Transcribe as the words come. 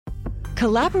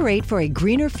Collaborate for a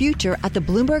greener future at the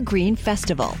Bloomberg Green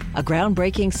Festival, a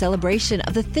groundbreaking celebration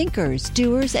of the thinkers,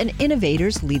 doers, and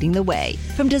innovators leading the way.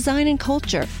 From design and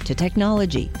culture to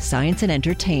technology, science, and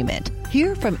entertainment.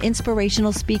 Hear from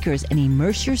inspirational speakers and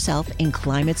immerse yourself in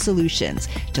climate solutions.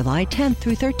 July 10th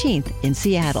through 13th in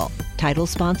Seattle. Title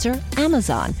sponsor,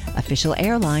 Amazon. Official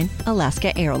airline,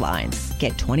 Alaska Airlines.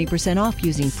 Get 20% off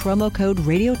using promo code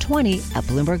Radio20 at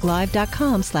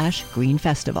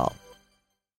BloombergLive.com/greenfestival.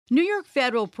 New York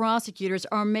federal prosecutors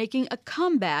are making a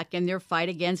comeback in their fight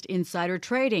against insider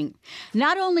trading.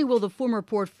 Not only will the former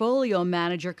portfolio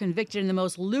manager convicted in the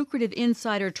most lucrative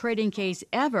insider trading case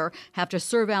ever have to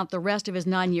serve out the rest of his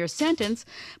 9-year sentence,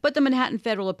 but the Manhattan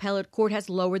Federal Appellate Court has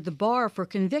lowered the bar for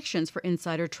convictions for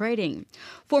insider trading.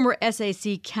 Former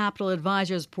SAC Capital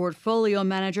Advisors portfolio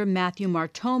manager Matthew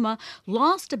Martoma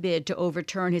lost a bid to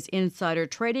overturn his insider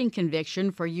trading conviction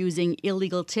for using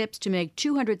illegal tips to make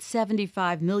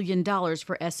 $275 million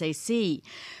for SAC.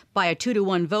 By a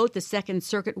 2-to-1 vote, the Second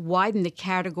Circuit widened the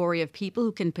category of people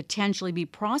who can potentially be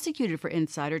prosecuted for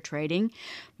insider trading.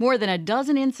 More than a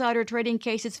dozen insider trading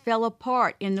cases fell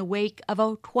apart in the wake of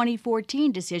a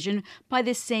 2014 decision by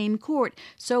the same court.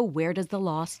 So where does the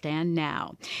law stand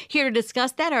now? Here to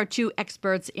discuss that are two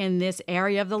experts in this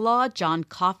area of the law, John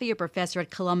Coffey, a professor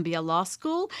at Columbia Law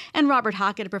School, and Robert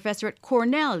Hockett, a professor at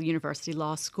Cornell University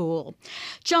Law School.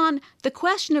 John, the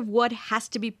question of what has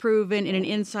to be proven in an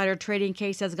insider trading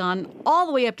case has gone all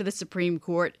the way up to the Supreme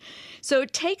Court. So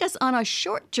take us on a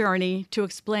short journey to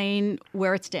explain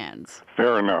where it stands.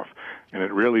 Fair enough. And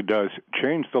it really does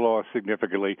change the law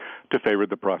significantly to favor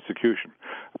the prosecution.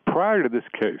 Prior to this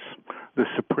case, the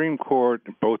Supreme Court,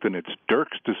 both in its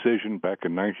Dirks decision back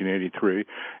in 1983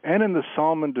 and in the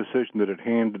Salmon decision that it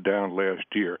handed down last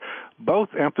year, both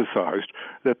emphasized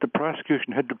that the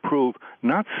prosecution had to prove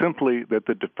not simply that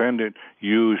the defendant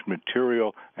used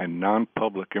material and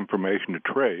non-public information to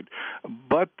trade,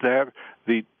 but that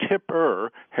the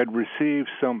tipper had received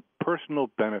some personal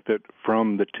benefit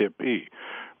from the tipee.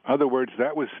 In other words,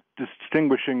 that was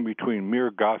distinguishing between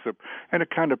mere gossip and a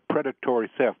kind of predatory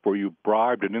theft where you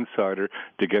bribed an insider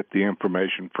to get the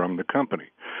information from the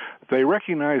company. They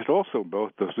recognized also,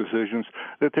 both those decisions,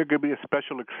 that there could be a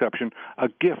special exception, a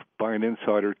gift by an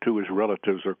insider to his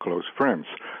relatives or close friends.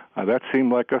 That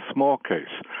seemed like a small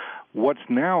case. What's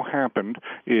now happened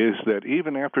is that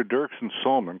even after Dirks and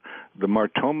Salmon, the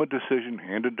Martoma decision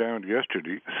handed down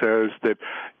yesterday says that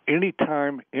any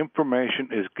time information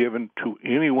is given to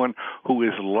anyone who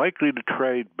is likely to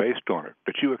trade based on it,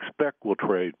 that you expect will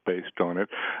trade based on it,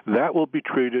 that will be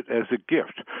treated as a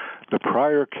gift. The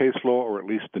prior case law, or at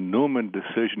least the Newman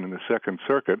decision in the Second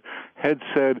Circuit, had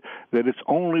said that it's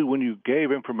only when you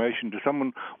gave information to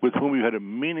someone with whom you had a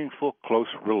meaningful, close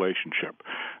relationship.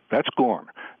 That's gone.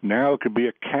 Now it could be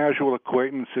a casual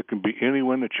acquaintance. It can be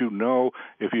anyone that you know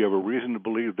if you have a reason to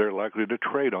believe they're likely to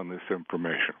trade on this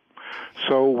information.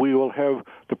 So we will have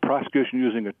the prosecution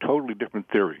using a totally different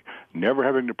theory, never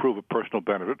having to prove a personal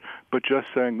benefit, but just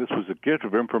saying this was a gift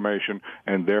of information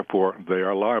and therefore they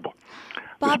are liable.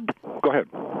 Bob, go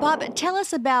ahead. Bob, tell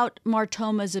us about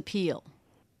Martoma's appeal.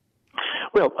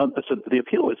 Well, so the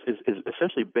appeal is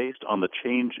essentially based on the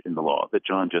change in the law that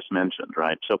John just mentioned,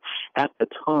 right? So at the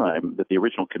time that the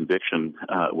original conviction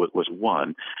was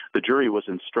won, the jury was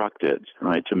instructed,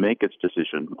 right, to make its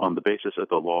decision on the basis of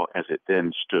the law as it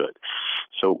then stood.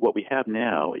 So what we have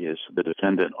now is the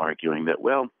defendant arguing that,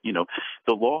 well, you know,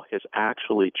 the law has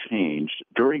actually changed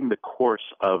during the course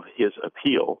of his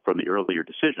appeal from the earlier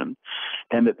decision,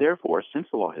 and that therefore, since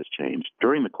the law has changed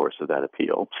during the course of that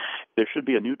appeal, there should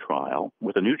be a new trial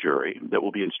with a new jury that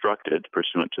will be instructed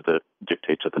pursuant to the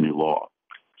dictates of the new law.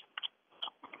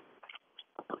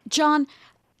 John,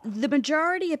 the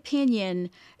majority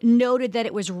opinion noted that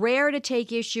it was rare to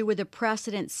take issue with a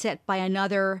precedent set by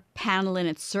another panel in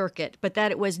its circuit, but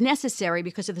that it was necessary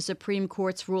because of the Supreme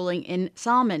Court's ruling in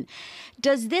Salmon.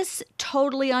 Does this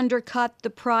totally undercut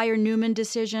the prior Newman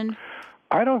decision?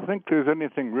 I don't think there's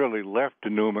anything really left to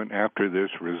Newman after this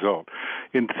result.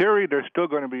 In theory, there's still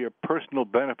going to be a personal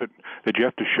benefit that you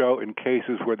have to show in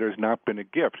cases where there's not been a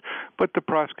gift. But the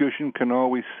prosecution can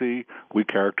always see we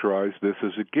characterize this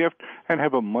as a gift and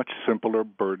have a much simpler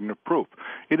burden of proof.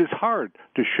 It is hard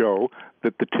to show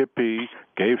that the tippee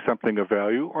gave something of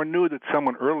value or knew that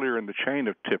someone earlier in the chain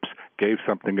of tips gave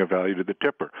something of value to the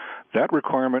tipper. That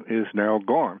requirement is now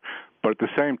gone. But at the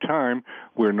same time,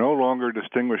 we're no longer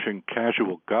distinguishing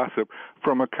casual gossip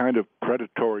from a kind of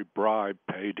predatory bribe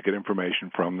paid to get information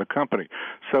from the company.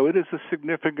 So it is a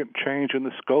significant change in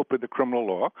the scope of the criminal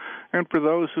law. And for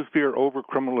those who fear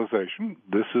over-criminalization,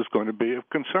 this is going to be of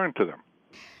concern to them.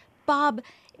 Bob,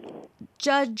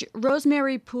 Judge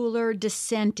Rosemary Pooler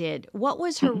dissented. What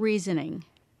was her reasoning?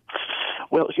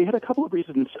 Well, she had a couple of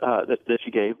reasons that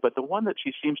she gave, but the one that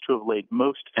she seems to have laid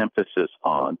most emphasis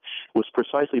on was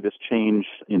precisely this change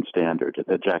in standard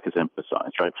that Jack has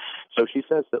emphasized, right? So she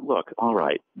says that, look, all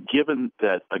right, given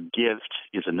that a gift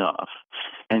is enough,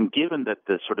 and given that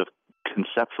the sort of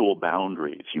conceptual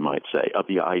boundaries, you might say, of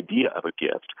the idea of a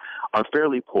gift are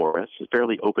fairly porous,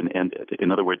 fairly open-ended.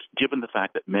 In other words, given the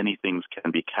fact that many things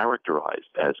can be characterized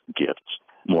as gifts,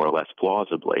 more or less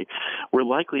plausibly, we're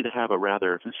likely to have a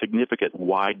rather significant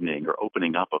widening or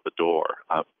opening up of the door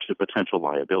to potential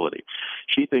liability.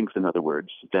 She thinks, in other words,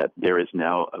 that there is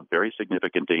now a very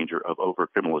significant danger of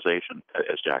overcriminalization,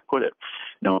 as Jack put it.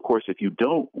 Now, of course, if you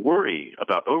don't worry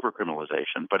about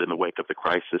overcriminalization, but in the wake of the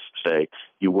crisis, say,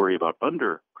 you worry about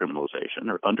undercriminalization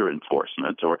or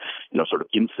under-enforcement or, sort of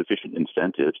insufficient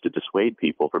incentives to dissuade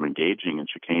people from engaging in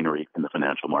chicanery in the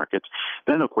financial markets,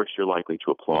 then, of course, you're likely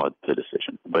to applaud the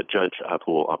decision. But Judge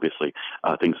Poole obviously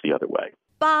thinks the other way.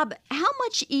 Bob, how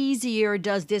much easier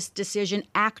does this decision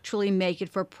actually make it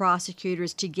for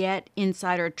prosecutors to get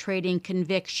insider trading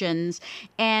convictions,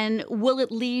 and will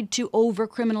it lead to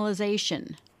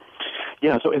overcriminalization?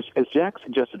 Yeah, so as Jack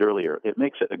suggested earlier, it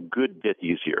makes it a good bit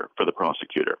easier for the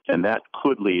prosecutor, and that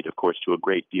could lead, of course, to a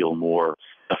great deal more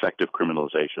effective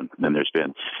criminalization than there's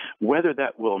been. Whether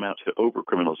that will amount to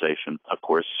overcriminalization, of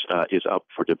course, is up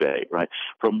for debate, right?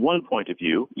 From one point of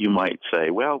view, you might say,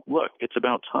 well, look, it's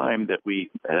about time that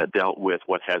we dealt with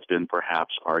what has been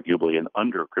perhaps arguably an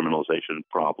undercriminalization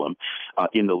problem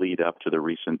in the lead up to the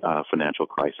recent financial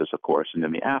crisis, of course, and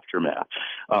in the aftermath.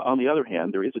 On the other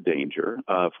hand, there is a danger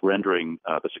of rendering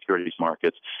the securities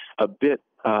markets a bit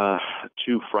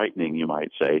too frightening, you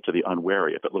might say, to the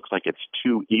unwary, if it looks like it's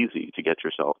too easy to get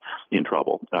yourself in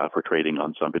trouble for trading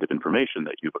on some bit of information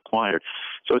that you've acquired.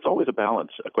 So it's always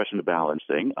a question of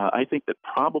balancing. I think that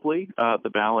probably the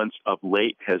balance of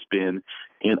late has been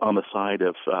on the side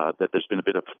of that there's been a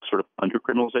bit of sort of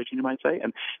undercriminalization, you might say.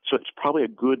 And so it's probably a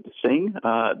good thing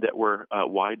that we're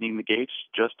widening the gates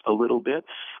just a little bit.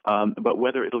 But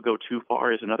whether it'll go too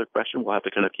far is another question. We'll have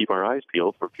to kind of keep our eyes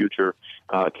peeled for future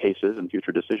cases and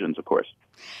future decisions, of course.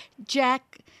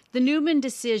 Jack, the Newman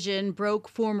decision broke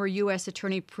former U.S.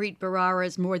 Attorney Preet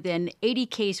Bharara's more than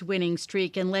 80-case winning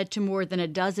streak and led to more than a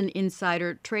dozen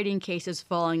insider trading cases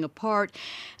falling apart.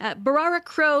 Bharara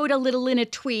crowed a little in a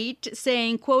tweet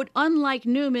saying, quote, unlike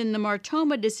Newman, the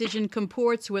Martoma decision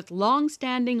comports with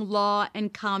long-standing law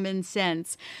and common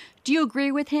sense. Do you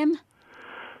agree with him?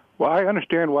 Well, I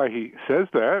understand why he says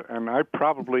that, and I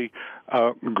probably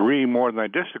agree more than I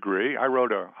disagree. I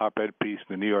wrote a op-ed piece in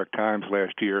the New York Times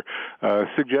last year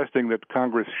suggesting that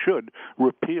Congress should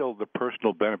repeal the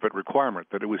personal benefit requirement,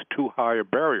 that it was too high a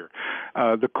barrier.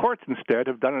 The courts instead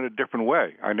have done it a different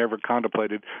way. I never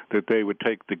contemplated that they would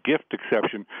take the gift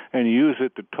exception and use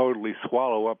it to totally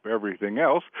swallow up everything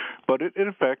else, but in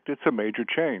effect, it's a major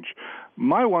change.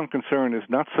 My one concern is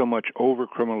not so much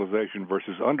over-criminalization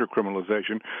versus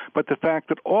under-criminalization, but the fact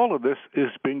that all of this is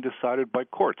being decided by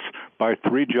courts, by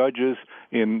 3 judges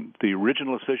in the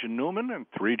original decision Newman and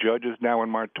 3 judges now in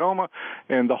Martoma,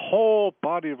 and the whole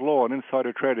body of law on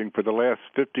insider trading for the last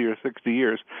 50 or 60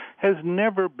 years has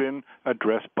never been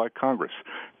addressed by Congress.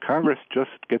 Congress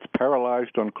just gets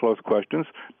paralyzed on close questions,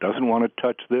 doesn't want to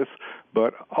touch this,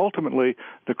 but ultimately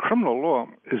the criminal law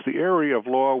is the area of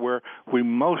law where we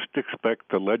most expect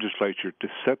the legislature to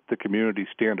set the community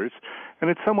standards, and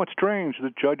it's somewhat strange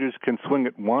that judges can swing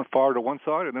it far to one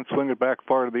side and then swing it back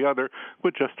far to the other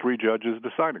with just 3 judges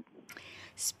deciding.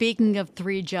 Speaking of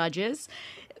 3 judges,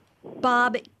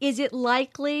 Bob, is it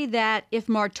likely that if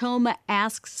Martoma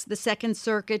asks the Second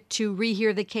Circuit to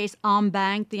rehear the case en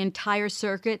banc, the entire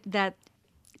circuit, that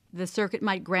the circuit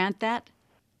might grant that?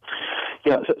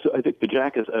 Yeah, so I think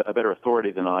Jack is a better authority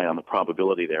than I on the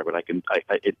probability there, but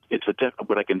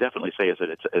what I can definitely say is that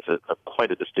it's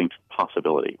quite a distinct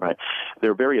possibility, right?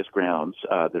 There are various grounds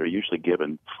that are usually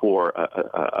given for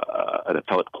an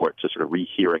appellate court to sort of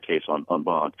rehear a case en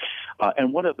banc,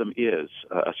 and one of them is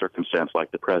a circumstance like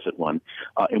the present one,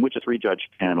 in which a 3-judge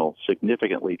panel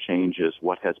significantly changes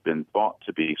what has been thought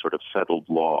to be sort of settled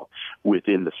law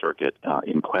within the circuit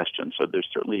in question. So there's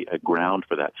certainly a ground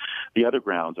for that. The other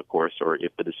grounds, of course, are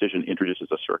if the decision introduces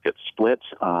a circuit split,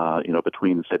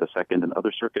 between, say, the Second and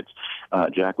other circuits,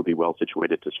 Jack would be well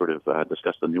situated to sort of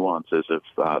discuss the nuances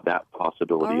of that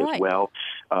possibility as well.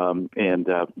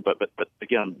 But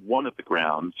again, one of the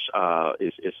grounds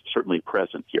is certainly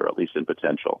present here, at least in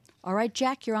potential. All right,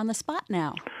 Jack, you're on the spot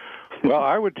now. Well,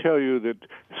 I would tell you that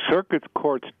circuit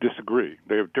courts disagree.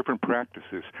 They have different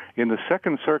practices. In the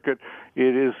Second Circuit,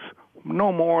 it is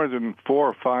no more than 4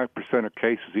 or 5% of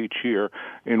cases each year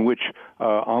in which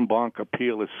en banc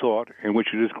appeal is sought, in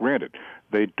which it is granted.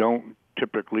 They don't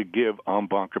typically give en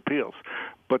banc appeals.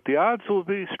 But the odds will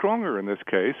be stronger in this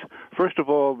case. First of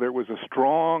all, there was a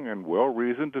strong and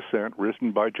well-reasoned dissent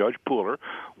written by Judge Pooler.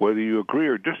 Whether you agree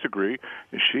or disagree,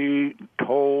 she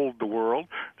told the world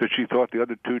that she thought the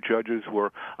other two judges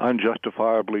were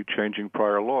unjustifiably changing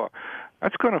prior law.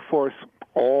 That's going to force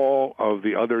all of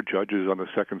the other judges on the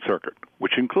Second Circuit,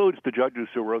 which includes the judges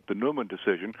who wrote the Newman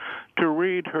decision, to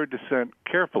read her dissent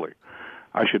carefully.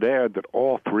 I should add that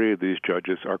all three of these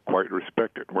judges are quite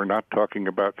respected. We're not talking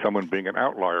about someone being an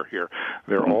outlier here.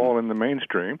 They're all in the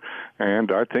mainstream,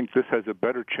 and I think this has a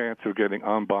better chance of getting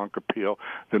en banc appeal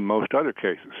than most other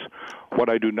cases. What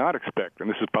I do not expect, and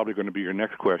this is probably going to be your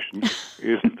next question,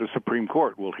 is that the Supreme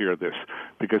Court will hear this,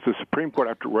 because the Supreme Court,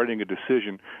 after writing a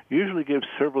decision, usually gives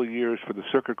several years for the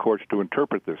circuit courts to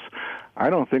interpret this. I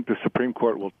don't think the Supreme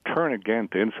Court will turn again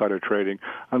to insider trading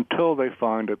until they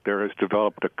find that there has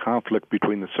developed a conflict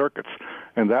between the circuits,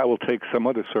 and that will take some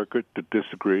other circuit to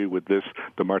disagree with the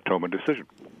Martoma decision.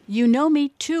 You know me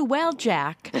too well,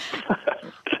 Jack.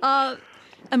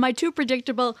 Am I too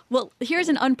predictable? Well, here's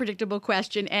an unpredictable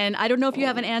question, and I don't know if you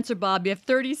have an answer, Bob. You have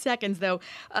 30 seconds, though.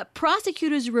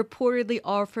 Prosecutors reportedly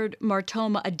offered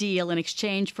Martoma a deal in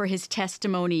exchange for his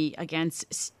testimony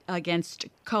against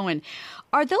Cohen.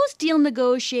 Are those deal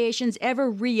negotiations ever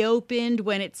reopened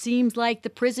when it seems like the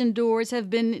prison doors have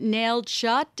been nailed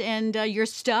shut and you're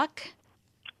stuck?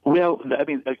 Well, I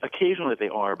mean, occasionally they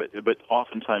are, but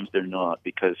oftentimes they're not,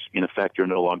 because in effect you're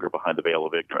no longer behind the veil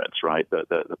of ignorance, right?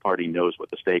 The party knows what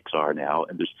the stakes are now,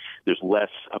 and there's less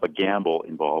of a gamble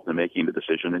involved in making the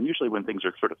decision. And usually when things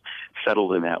are sort of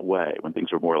settled in that way, when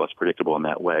things are more or less predictable in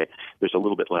that way, there's a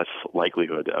little bit less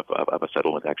likelihood of a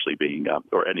settlement actually being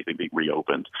or anything being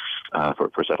reopened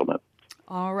for settlement.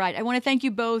 All right. I want to thank you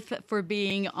both for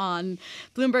being on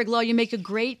Bloomberg Law. You make a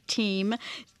great team.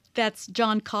 That's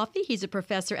John Coffey. He's a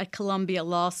professor at Columbia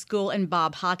Law School, and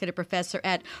Bob Hockett, a professor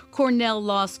at Cornell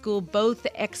Law School, both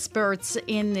experts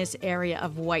in this area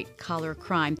of white-collar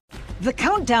crime. The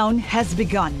countdown has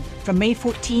begun. From May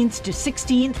 14th to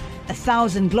 16th,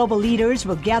 1,000 global leaders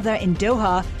will gather in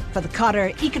Doha for the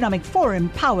Qatar Economic Forum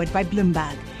powered by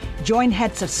Bloomberg. Join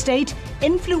heads of state,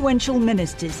 influential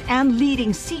ministers, and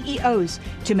leading CEOs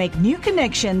to make new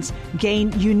connections,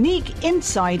 gain unique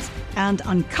insights, and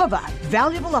uncover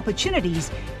valuable opportunities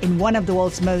in one of the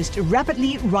world's most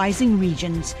rapidly rising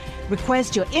regions.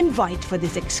 Request your invite for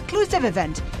this exclusive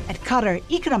event at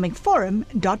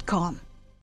QatarEconomicForum.com.